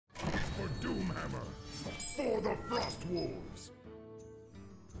Hammer for the Frost Wolves.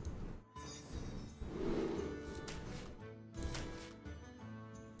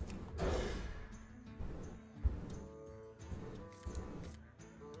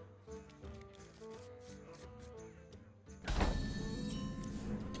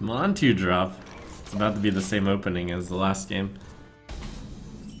 Come on, 2-drop. It's about to be the same opening as the last game.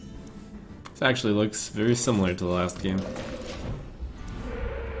 This actually looks very similar to the last game.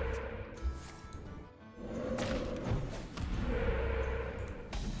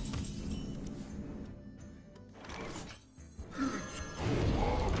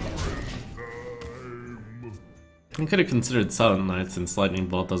 I could have considered Silent Night since Lightning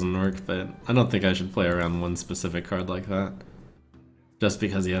Bolt doesn't work, but I don't think I should play around one specific card like that. Just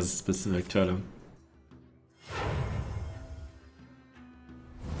because he has a specific totem.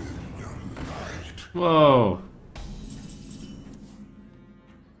 Whoa!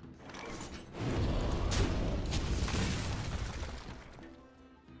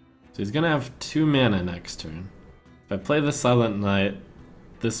 So he's gonna have 2 mana next turn. If I play the Silent Night,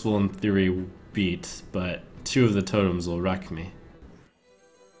 this will in theory beat, but 2 of the totems will wreck me.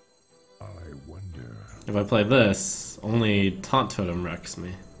 I wonder. If I play this, only Taunt Totem wrecks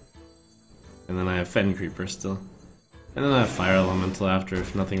me. And then I have Fen Creeper still. And then I have Fire Elemental after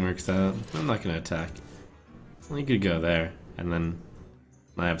if nothing works out. I'm not gonna attack. Well, you could go there, and then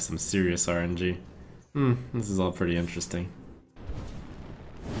I have some serious RNG. This is all pretty interesting.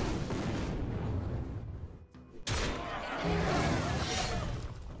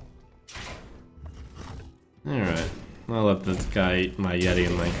 Alright, I'll let this guy eat my Yeti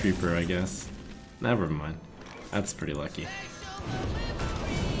and my Creeper, I guess. Never mind. That's pretty lucky.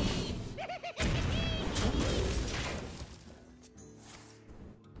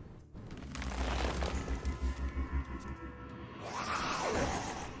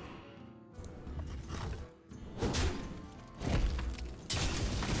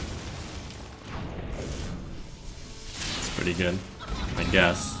 It's pretty good, I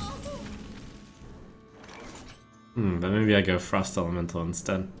guess. But maybe I go Frost Elemental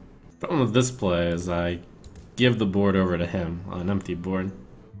instead. Problem with this play is I give the board over to him on an empty board.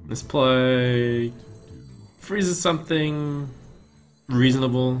 This play freezes something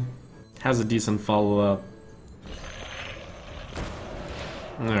reasonable, has a decent follow-up.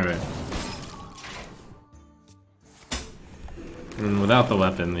 Alright. And without the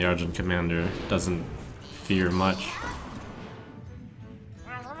weapon, the Argent Commander doesn't fear much.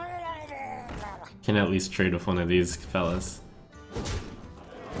 Can at least trade with one of these fellas.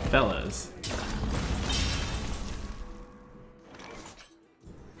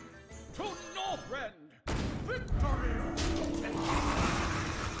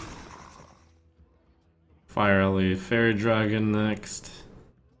 Fire Ellie, Fairy Dragon next.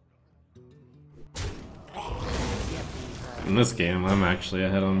 In this game, I'm actually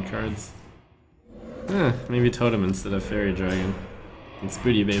ahead on cards. Maybe Totem instead of Fairy Dragon. And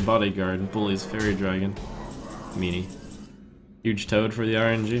Spooty Bay Bodyguard bullies Fairy Dragon. Meanie. Huge Toad for the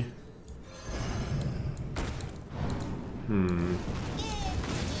RNG.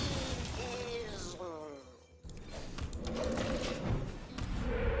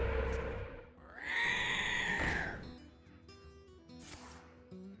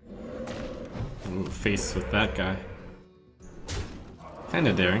 Ooh, face with that guy.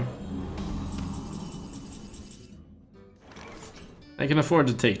 Kinda daring. I can afford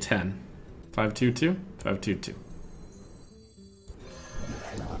to take 10. 522? 522.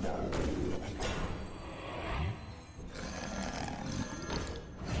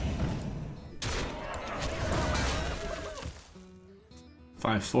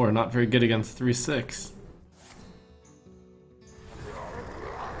 5-4, not very good against 3-6.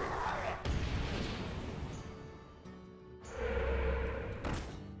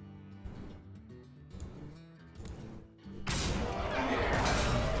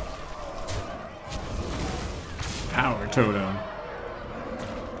 Power Totem.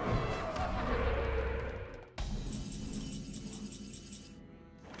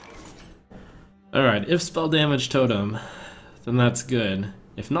 Alright, if spell damage totem, then that's good.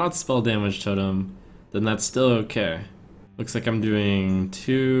 If not spell damage totem, then that's still okay. Looks like I'm doing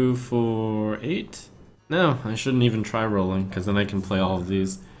 2, 4, 8? No, I shouldn't even try rolling, because then I can play all of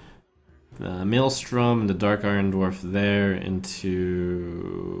these. The Maelstrom and the Dark Iron Dwarf there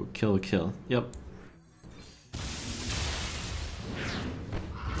into kill. Yep.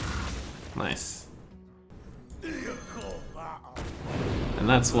 Nice. And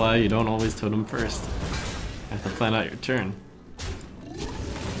that's why you don't always totem first. You have to plan out your turn.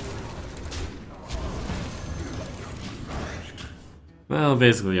 Well,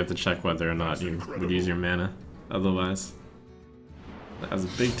 basically you have to check whether or not you would use your mana. Otherwise, that has a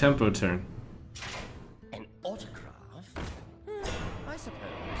big tempo turn. An autograph? I suppose.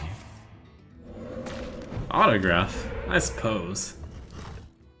 Autograph? I suppose.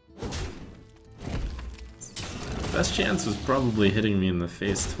 Best chance was probably hitting me in the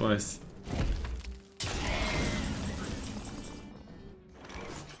face twice.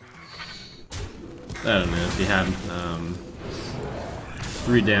 I don't know if he had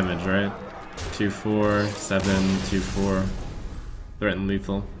 3 damage, right? 2-4, 7, 2-4. Threaten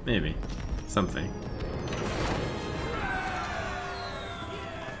lethal, maybe. Something.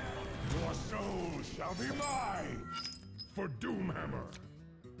 Your soul shall be mine for Doomhammer.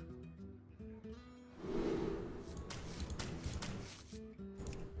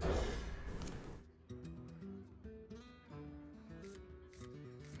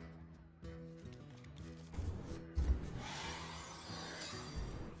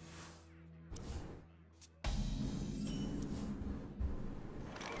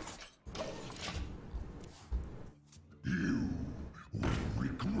 You will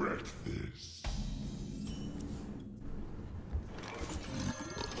regret this.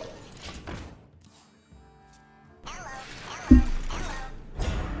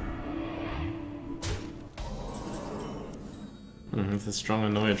 It's a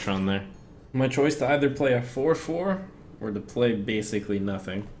strong Annoyatron there. My choice to either play a 4-4 or to play basically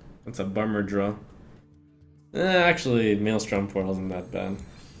nothing. That's a bummer draw. Actually, Maelstrom Portal isn't that bad.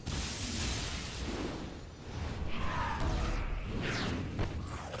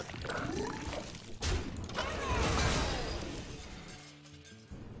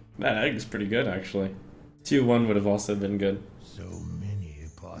 That egg's pretty good, actually. 2-1 would have also been good. So many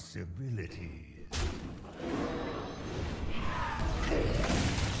possibilities.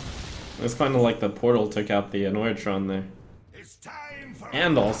 It's kind of like the portal took out the Annoyatron there. It's time for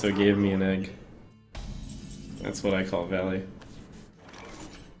And also gave me an egg. That's what I call value.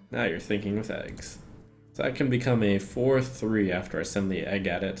 Now you're thinking with eggs. So that can become a 4-3 after I send the egg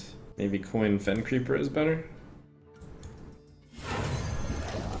at it. Maybe coin Fen Creeper is better?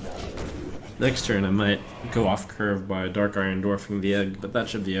 Next turn I might go off curve by Dark Iron Dwarfing the egg, but that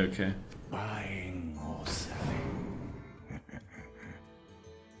should be okay. buying or selling.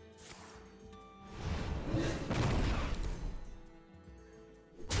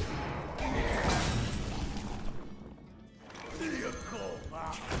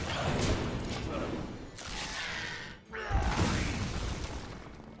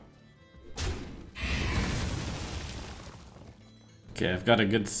 Okay, I've got a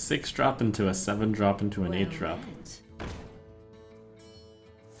good 6 drop into a 7 drop into an 8 drop.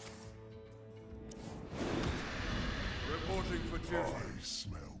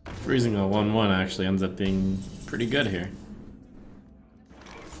 Freezing a 1-1 actually ends up being pretty good here.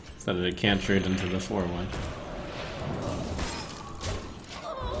 So that it can't trade into the 4-1.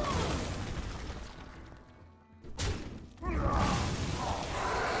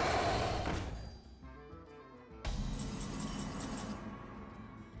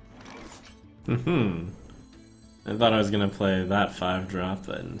 I thought I was gonna play that 5 drop,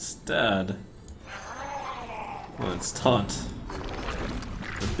 but instead, well, it's taunt.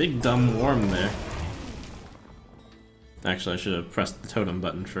 A big dumb worm there. Actually, I should have pressed the totem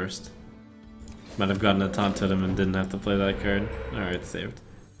button first. Might have gotten a taunt totem and didn't have to play that card. Alright, saved.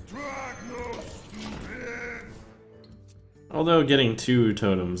 Although getting 2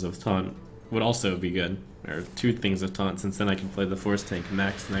 totems of taunt would also be good. Or 2 things of taunt, since then I can play the Force Tank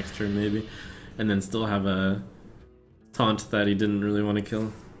max next turn maybe. And then still have a taunt that he didn't really want to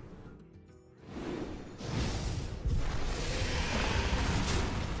kill.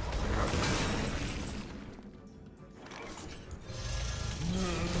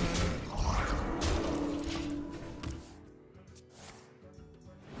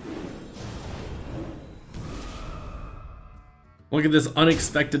 Look at this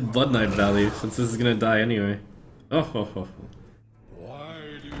unexpected Blood Knight value, since this is gonna die anyway. Oh ho ho. Why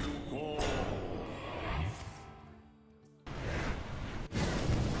do you call?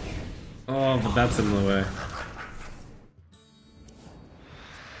 Oh, but that's in the way.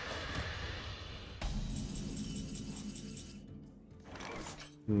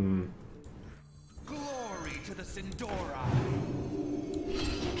 Glory to the Sindora.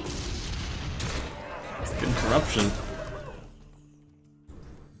 It's good corruption.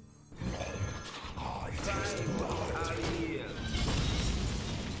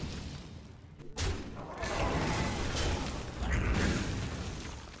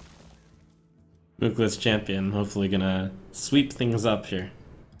 Nucleus Champion, hopefully gonna sweep things up here.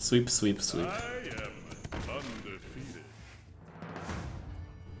 Sweep, sweep, sweep. I am undefeated.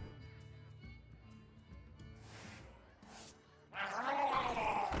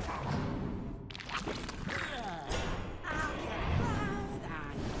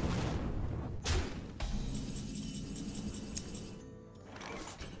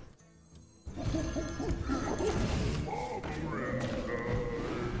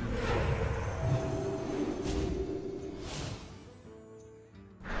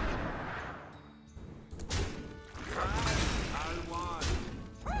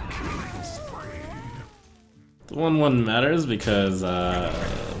 The 1/1 matters because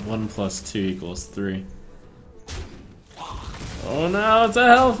 1 plus 2 equals 3. Oh no, it's a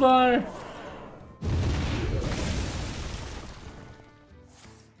Hellfire!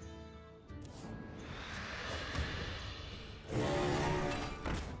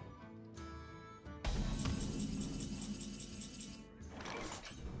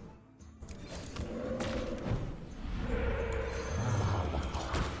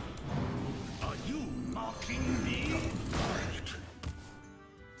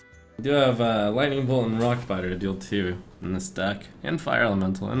 I do have Lightning Bolt and Rock Biter to deal 2 in this deck, and Fire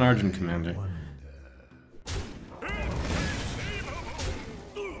Elemental and Argent Commander.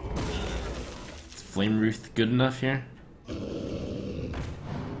 Is Flame Wreath good enough here?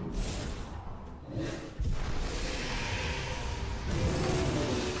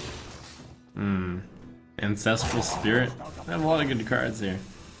 Ancestral Spirit? I have a lot of good cards here.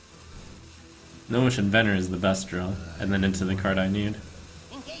 Gnomish Inventor is the best draw, and then into the card I need.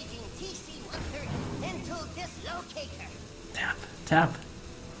 Tap.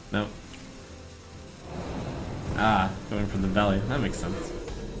 No. Ah, going for the value. That makes sense.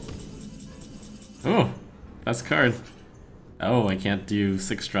 Oh, best card. Oh, I can't do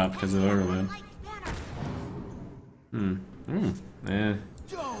 6-drop because of Overload. Eh.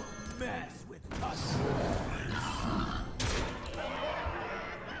 Don't mess with us.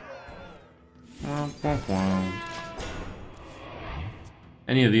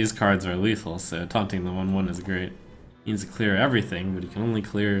 Any of these cards are lethal, so taunting the 1/1 is great. Means to clear everything, but you can only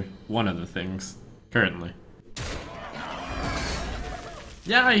clear one of the things, currently.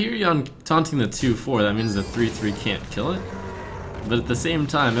 Yeah, I hear you on taunting the 2/4, that means the 3/3 can't kill it. But at the same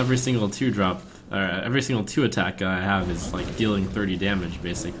time, every single 2-drop, or every single 2-attack guy I have is like dealing 30 damage,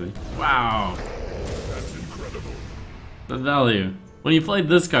 basically. Wow! That's incredible. The value. When you played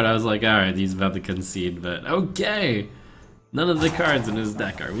this card, I was like, alright, he's about to concede, but okay! None of the cards in his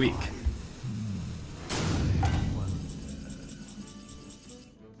deck are weak.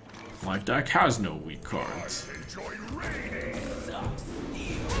 My deck has no weak cards. Enjoy raiding.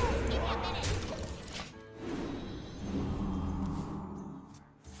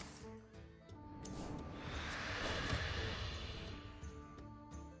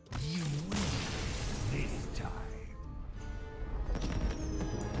 You win this time.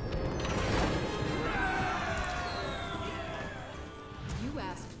 You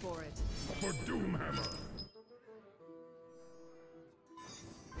asked for it. For Doomhammer.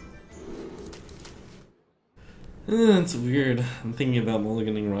 It's weird. I'm thinking about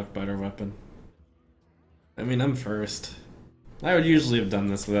mulliganing Rock Biter weapon. I mean, I'm first. I would usually have done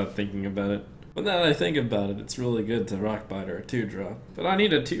this without thinking about it. But now that I think about it, it's really good to Rock Biter a 2-drop. But I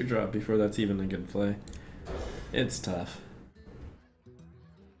need a 2-drop before that's even a good play. It's tough.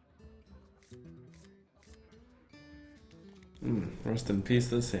 Rest in peace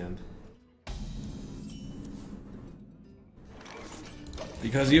this hand.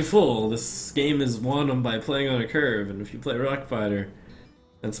 Because you fool, this game is won by playing on a curve, and if you play Rock Biter,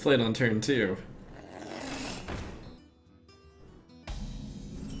 it's played on turn 2.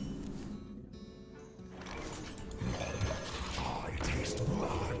 I taste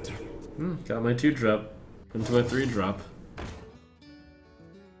blood. Got my 2-drop into a 3-drop.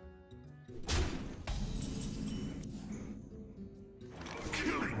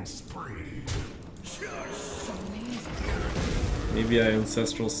 Killing spree. Maybe I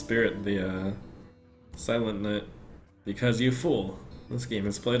Ancestral Spirit the Silent Knight. Because you fool, this game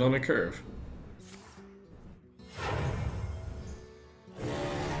is played on a curve.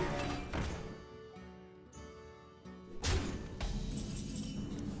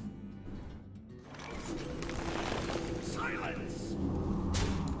 Silence.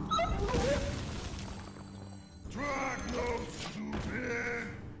 Drag no stupid.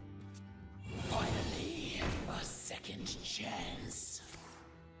 Finally, a second chance.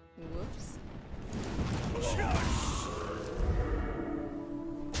 Whoops.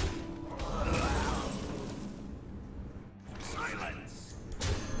 Silence.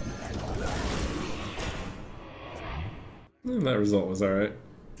 That result was alright.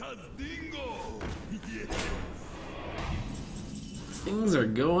 Tazdingo. Things are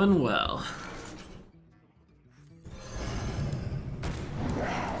going well.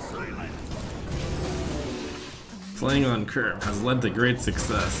 Playing on curve has led to great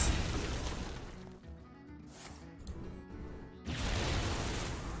success.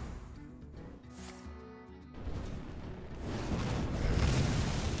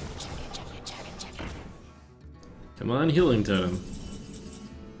 Come on, healing totem.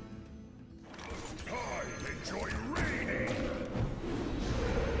 I enjoy reigning.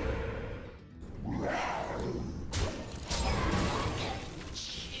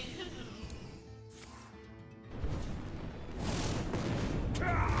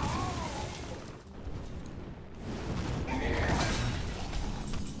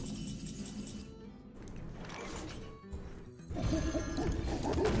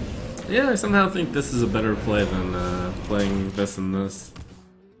 Yeah, I somehow think this is a better play than playing this and this,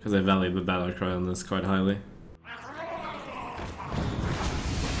 because I value the battle cry on this quite highly.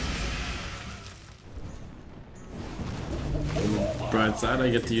 On the bright side, I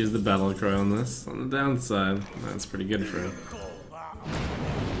get to use the battle cry on this. On the downside, that's pretty good for it.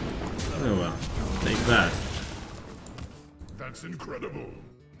 Oh well, take that. That's incredible.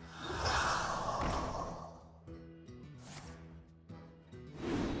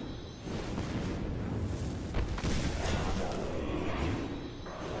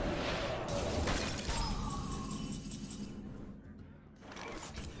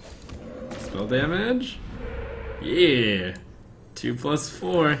 Spell damage? Yeah! 2 plus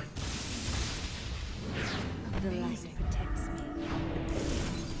 4. The light protects me.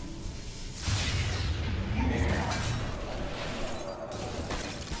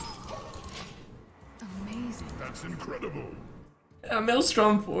 Amazing. That's incredible. Yeah,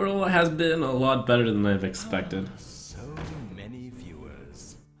 Maelstrom Portal has been a lot better than I've expected. So many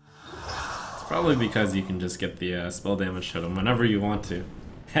viewers. It's probably because you can just get the spell damage totem whenever you want to.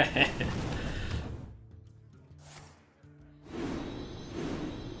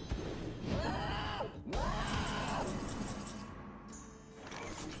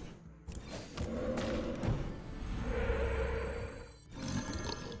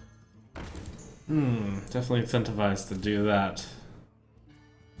 Definitely incentivized to do that.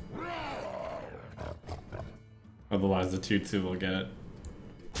 Otherwise the 2-2 will get it.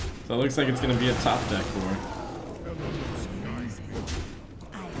 So it looks like it's gonna be a top deck war.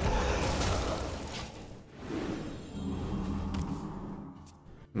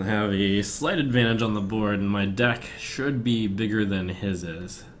 I have a slight advantage on the board, and my deck should be bigger than his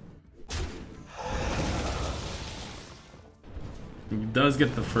is. He does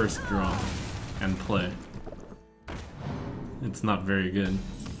get the first draw and play. It's not very good.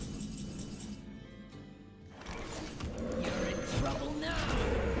 You're in trouble now.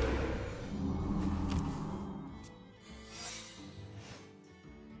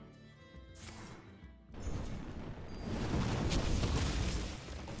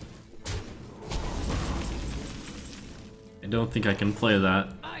 I don't think I can play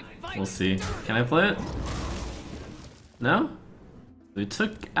that. We'll see. Can I play it? No? They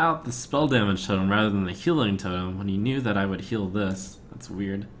took out the spell damage totem rather than the healing totem when he knew that I would heal this. That's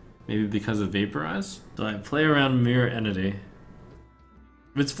weird. Maybe because of Vaporize? So I play around Mirror Entity.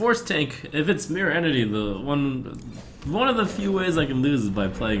 If it's Force Tank, if it's Mirror Entity, the one of the few ways I can lose is by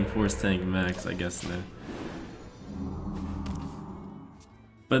playing Force Tank Max, I guess now.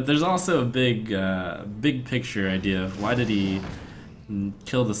 But there's also a big picture idea of why did he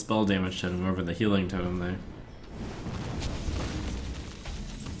kill the spell damage totem over the healing totem there.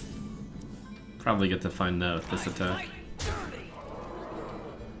 Probably get to find out with this attack.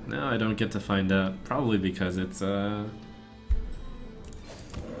 No, I don't get to find out. Probably because it's Mirror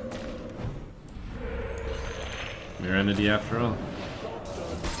Entity after all.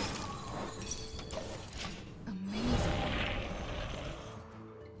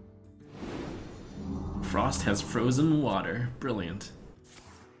 Frost has frozen water. Brilliant.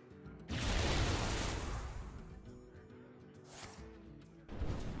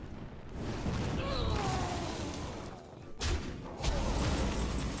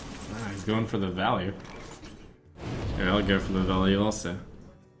 He's going for the value. Yeah, I'll go for the value also.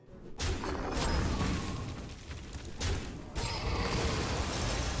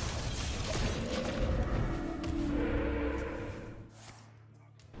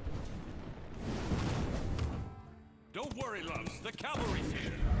 Don't worry, loves. The cavalry's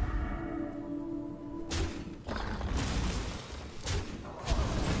here.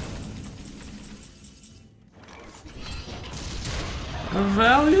 The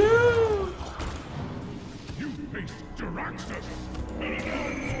value! You face Durotan,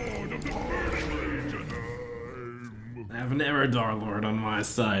 and Lord of the Burning Legion. I have an Eridar Lord on my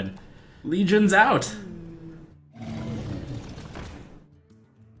side. Legion's out!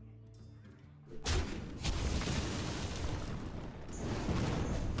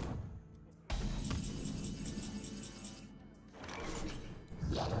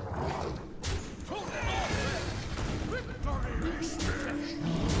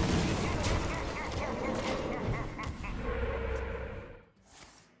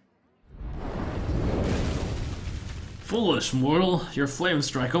 Foolish mortal, your flame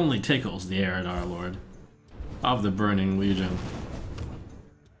strike only tickles the air at our lord. Of the burning legion.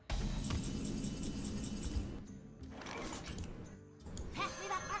 Pass me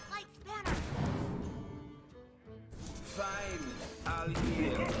that arc-light spanner. Fine, I'll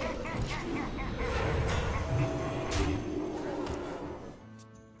heal.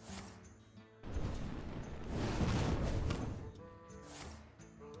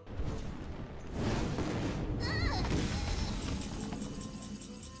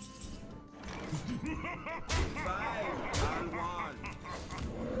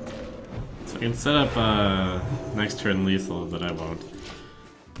 So I can set up next turn lethal, but I won't.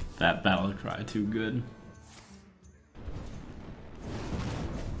 That battle cry too good.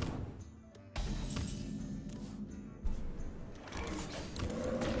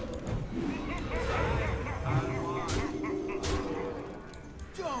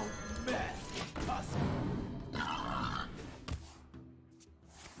 Don't mess with us.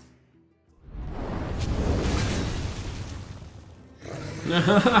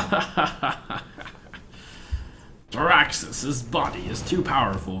 Daraxis' body is too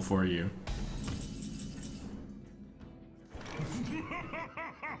powerful for you.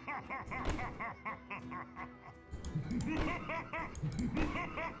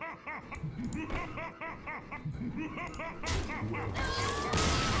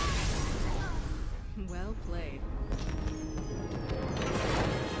 Well played.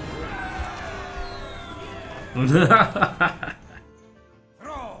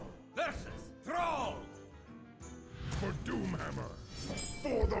 Thrall versus Thrall! For Doomhammer!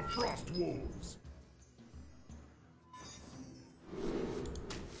 For the Frost Wolves!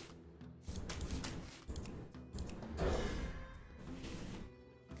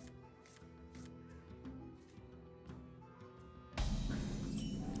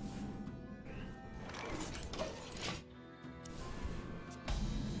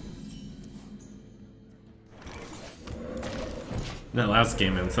 That last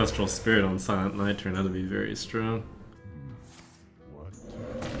game, Ancestral Spirit on Silent Night, turned out to be very strong. What?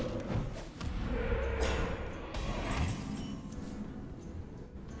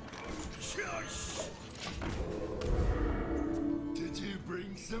 Shush! Did you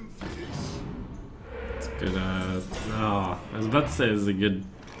bring some fish? It's good, oh, I was about to say it's a good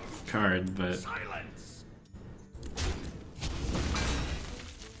card, but Silence!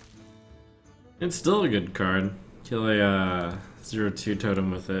 it's still a good card. Kill a 0/2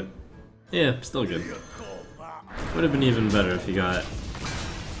 totem with it. Yeah, still good. Would have been even better if you got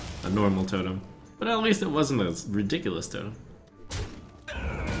a normal totem. But at least it wasn't a ridiculous totem. Shot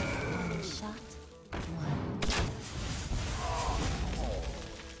one.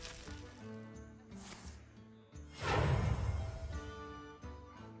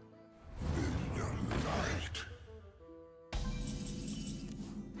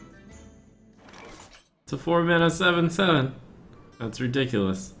 It's a 4-mana 7/7. That's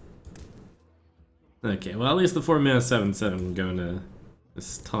ridiculous. Okay, well at least the 4-mana 7/7 can go into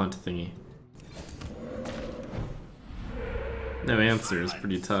this taunt thingy. No answer is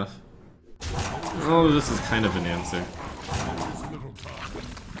pretty tough. Oh, this is kind of an answer.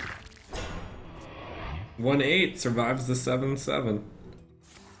 1/8 survives the 7/7.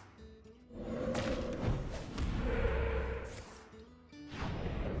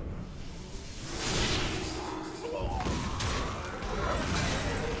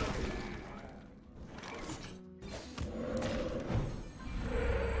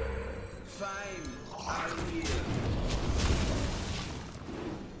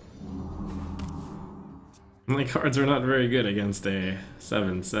 My cards are not very good against a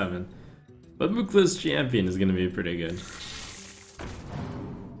 7/7, but Mukla's Champion is going to be pretty good.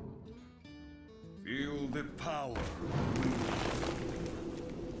 Feel the power.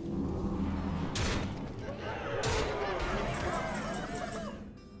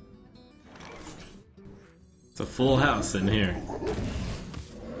 It's a full house in here.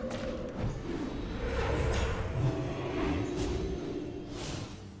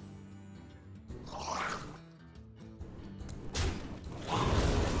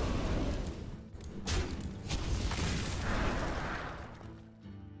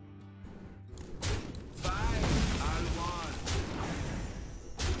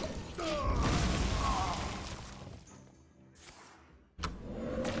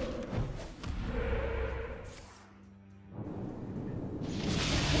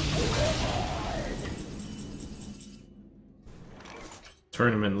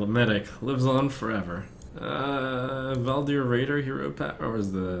 Tournament Lemetic lives on forever. Valdir Raider hero pack, or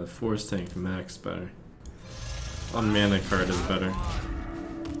is the Force Tank Max better? One mana card is better.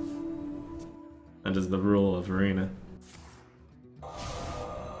 That is the rule of Arena.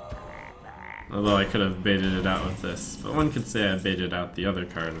 Although I could have baited it out with this, but one could say I baited out the other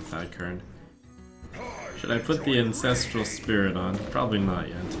card with that card. Should I put the Ancestral Spirit on? Probably not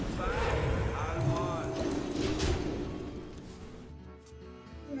yet.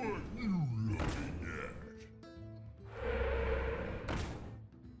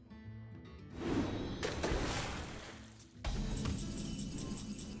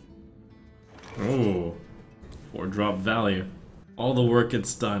 Oh, 4-drop value. All the work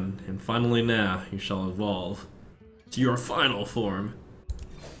it's done, and finally now you shall evolve to your final form.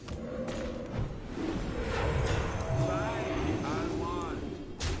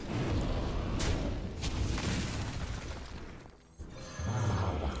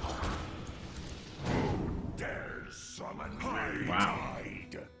 Wow,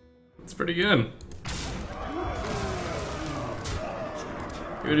 that's pretty good.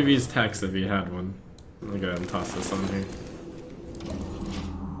 He would have used Hex if he had one. I'll go ahead and toss this on here.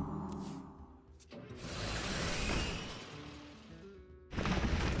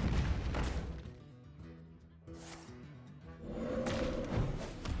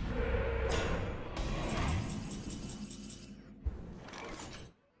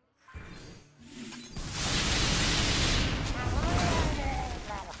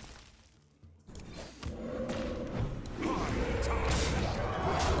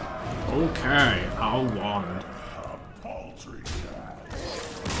 Okay, I'll wand. Watch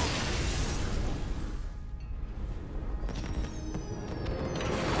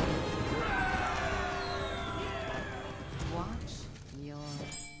your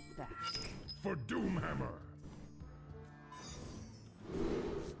back. For Doomhammer.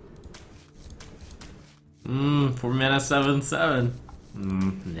 For mana 7/7.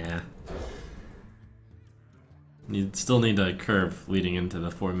 Nah. You still need a curve leading into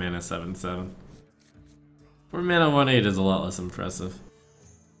the 4 mana 7/7. 4 mana 1/8 is a lot less impressive.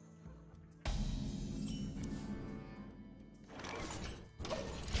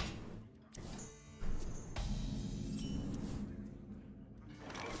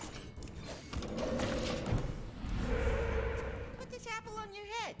 Put this apple on your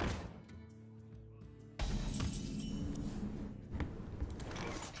head.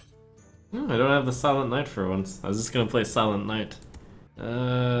 I don't have the Silent Knight for once. I was just gonna play Silent Knight.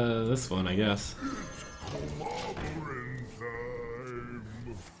 This one, I guess. Clobbering time.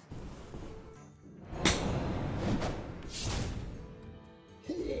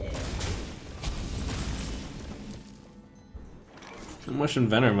 I'm wishing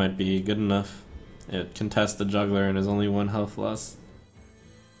Venom might be good enough. It contests the Juggler and is only 1 health less.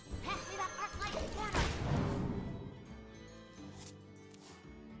 Pass me that arc-light spanner.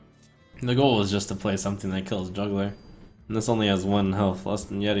 The goal is just to play something that kills Juggler. And this only has 1 health less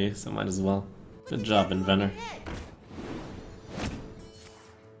than Yeti, so might as well. Good job, Inventor. Hey,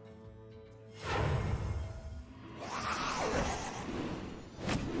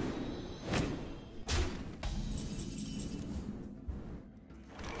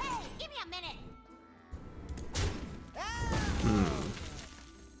 give me a minute.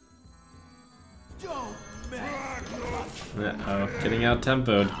 Uh-oh, getting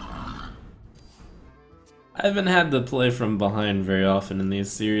out-tempoed. I haven't had to play from behind very often in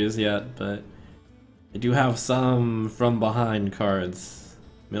these series yet, but I do have some from behind cards.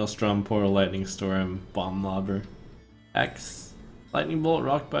 Maelstrom, Portal, Lightning Storm, Bomb Lobber, X, Lightning Bolt,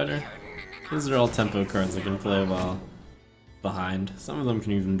 Rockbiter. These are all tempo cards I can play while behind. Some of them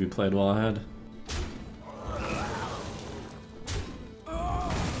can even be played while ahead.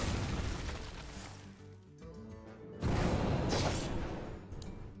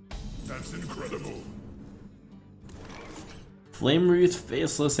 That's incredible. Flame Wreath,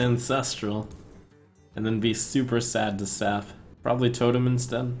 Faceless, Ancestral, and then be super sad to sap. Probably Totem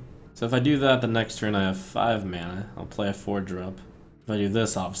instead. So if I do that the next turn I have 5 mana, I'll play a 4-drop. If I do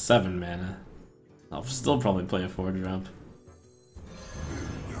this I'll have 7 mana. I'll still probably play a 4-drop.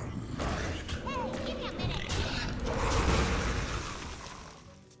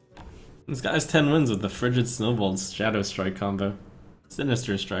 This guy's 10 wins with the Frigid Snowball's Shadow Strike combo.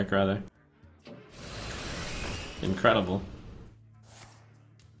 Sinister Strike, rather. Incredible.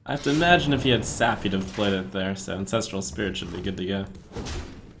 I have to imagine if he had Sap, he'd have played it there, so Ancestral Spirit should be good to go.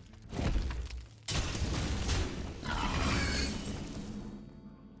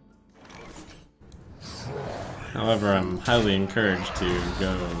 However, I'm highly encouraged to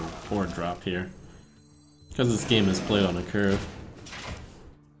go 4-drop here, because this game is played on a curve.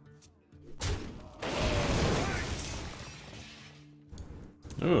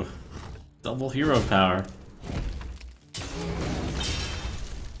 Ooh, double hero power.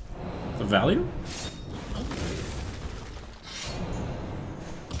 The value?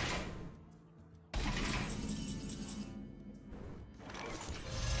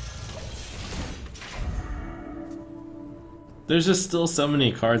 There's just still so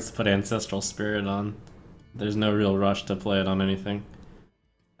many cards to put Ancestral Spirit on. There's no real rush to play it on anything.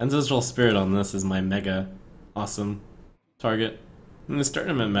 Ancestral Spirit on this is my mega awesome target. In this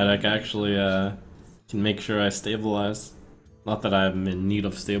tournament medic, I actually can make sure I stabilize. Not that I'm in need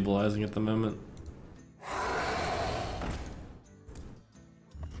of stabilizing at the moment.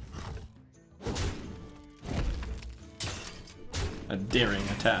 A daring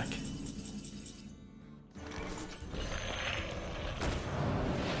attack.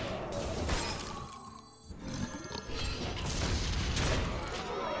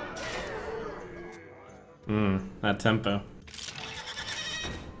 That tempo.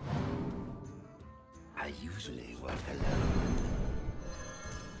 I usually work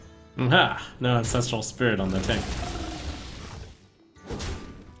alone. Ha! No Ancestral Spirit on the tank.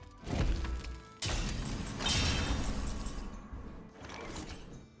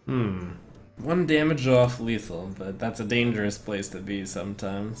 One damage off lethal, but that's a dangerous place to be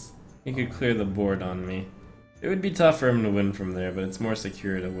sometimes. He could clear the board on me. It would be tough for him to win from there, but it's more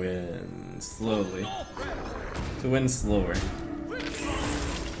secure to win slowly. To win slower.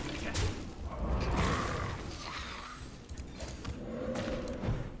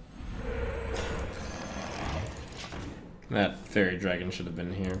 That fairy dragon should have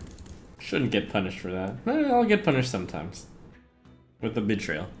been here. Shouldn't get punished for that. I'll get punished sometimes. With the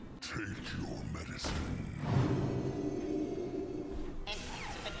betrayal. Take your medicine.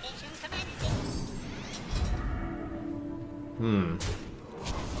 Intensification commencing.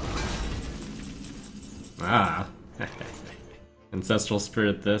 Ah. Ancestral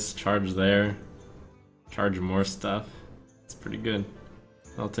Spirit this, charge there. Charge more stuff. It's pretty good.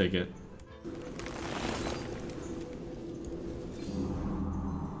 I'll take it.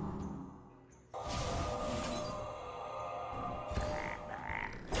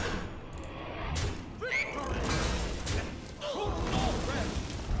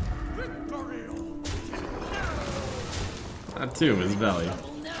 That too is value.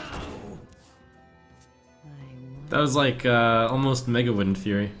 That was like almost Mega Wind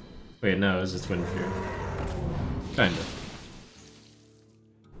Fury. Wait, no, it was just Wind Fury. Kinda.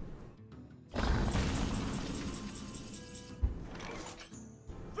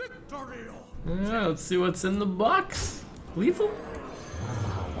 Yeah, let's see what's in the box. Lethal?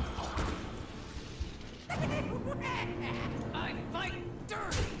 I fight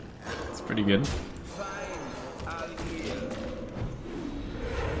dirty. It's pretty good. Fine, I'll heal.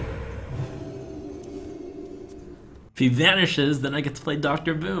 If he vanishes, then I get to play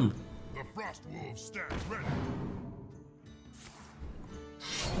Dr. Boom. The Frost Wolves stand ready.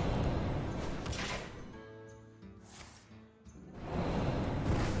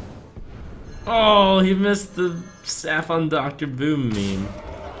 Oh, he missed the staff on Dr. Boom meme.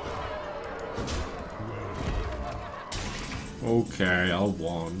 Okay, I'll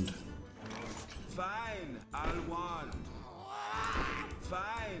wand. Fine, I'll wand.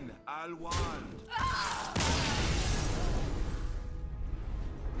 Fine, I'll wand.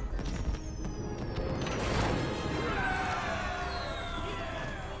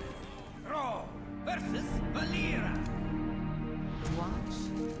 Ro versus Valera. Watch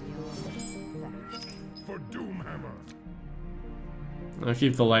your back. For Doomhammer. I'll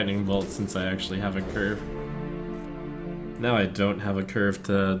keep the lightning bolt since I actually have a curve. Now I don't have a curve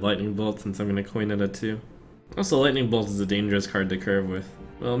to lightning bolt since I'm gonna coin it at 2. Also, lightning bolt is a dangerous card to curve with.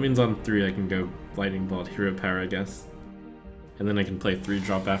 Well, it means on 3 I can go lightning bolt, hero power, I guess. And then I can play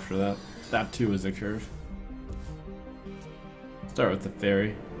 3-drop after that. That too is a curve. Start with the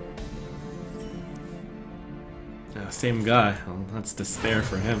fairy. Same guy. Well, that's despair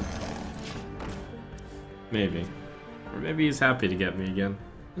for him. Maybe. Or maybe he's happy to get me again.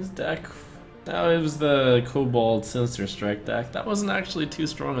 His deck... No, it was the Kobold Sinister Strike deck. That wasn't actually too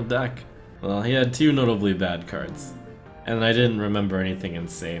strong a deck. Well, he had 2 notably bad cards. And I didn't remember anything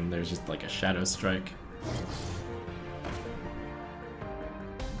insane. There's just like a Shadow Strike.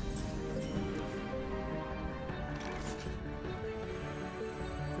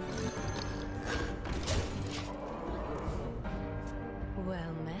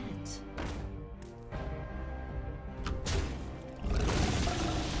 Well met.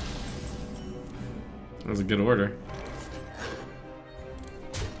 That was a good order.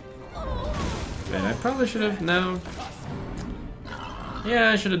 Man, I probably should have... No.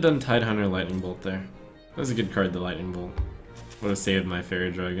 Yeah, I should have done Tidehunter Lightning Bolt there. That was a good card, the Lightning Bolt. Would have saved my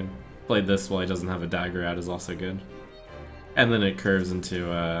Fairy Dragon. Played this while he doesn't have a dagger out is also good. And then it curves into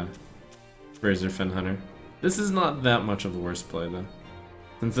Razorfen Hunter. This is not that much of a worse play though.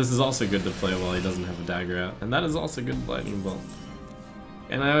 Since this is also good to play while he doesn't have a dagger out. And that is also good Lightning Bolt.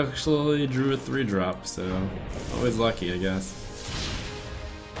 And I actually drew a 3-drop, so always lucky, I guess.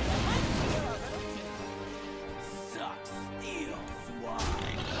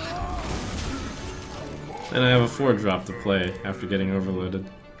 And I have a 4-drop to play after getting overloaded.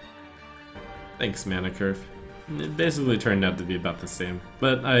 Thanks, Mana Curve. It basically turned out to be about the same,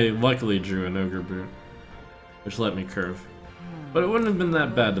 but I luckily drew an Ogre Brute, which let me curve. But it wouldn't have been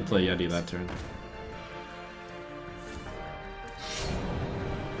that bad to play Yeti that turn.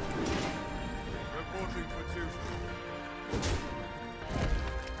 Reporting for duty.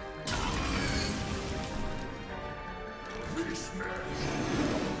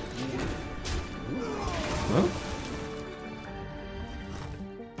 Well,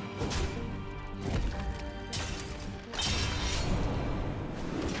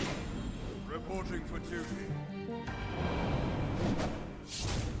 Reporting for duty.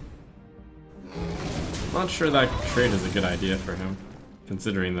 not sure that trade is a good idea for him,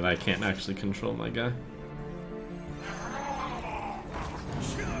 considering that I can't actually control my guy.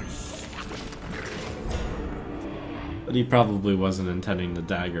 But he probably wasn't intending to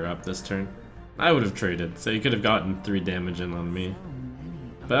dagger up this turn. I would have traded, so he could have gotten 3 damage in on me.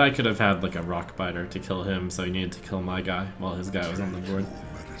 But I could have had like a rock biter to kill him, so he needed to kill my guy while his guy was on the board.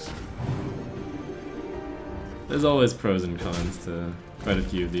 There's always pros and cons to quite a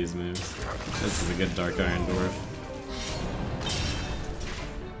few of these moves. This is a good Dark Iron Dwarf.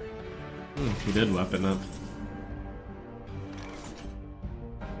 He did weapon up.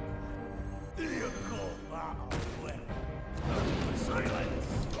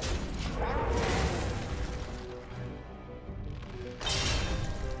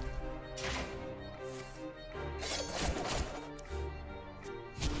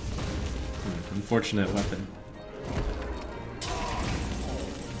 Unfortunate weapon.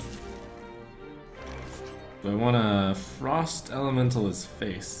 Do I want to Frost Elemental his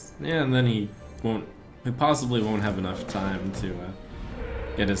face? Yeah, and then he possibly won't have enough time to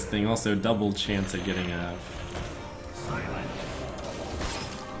get his thing. Also, double chance of getting a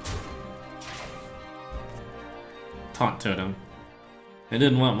Taunt Totem. I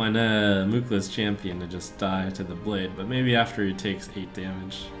didn't want my Mookless champion to just die to the blade, but maybe after he takes 8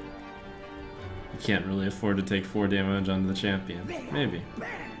 damage. You can't really afford to take 4 damage on the champion. Maybe.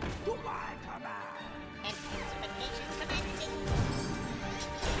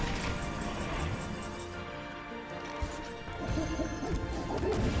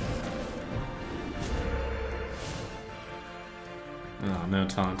 Oh, no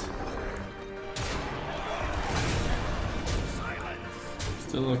taunt.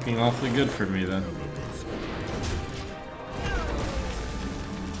 Still looking awfully good for me then.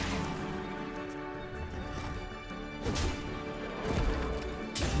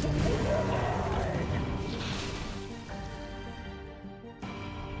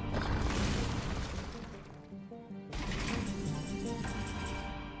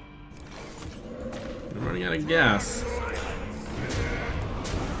 I'm running out of gas.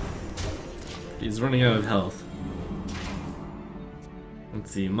 He's running out of health.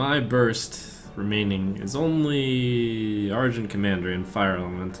 Let's see, my burst remaining is only Argent Commander and Fire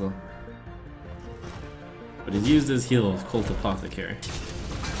Elemental. But he's used his heal of Cult Apothecary.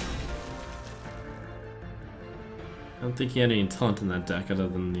 I don't think he had any taunt in that deck other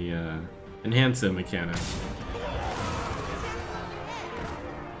than the Enhancer mechanic.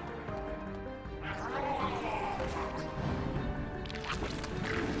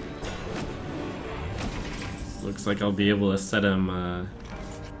 Looks like I'll be able to set him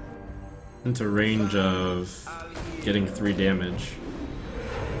into range of getting 3 damage.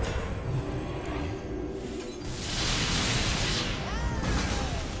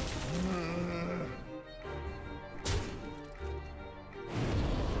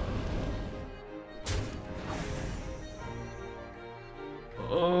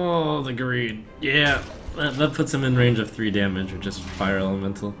 Oh, the greed. Yeah, that puts him in range of 3 damage with just Fire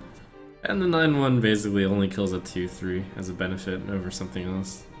Elemental. And the 9-1 basically only kills a 2-3 as a benefit over something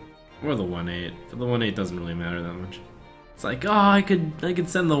else. Or the 1-8, but the 1-8 doesn't really matter that much. It's like, oh, I could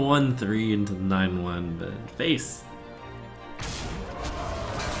send the 1-3 into the 9-1, but face.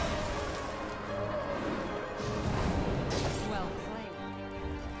 Well played.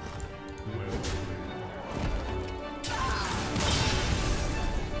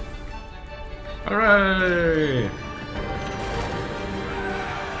 Hooray!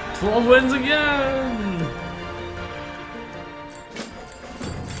 12 wins again!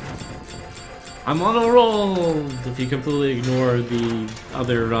 I'm on a roll! If you completely ignore the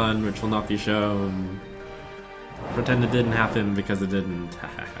other run, which will not be shown, pretend it didn't happen because it didn't.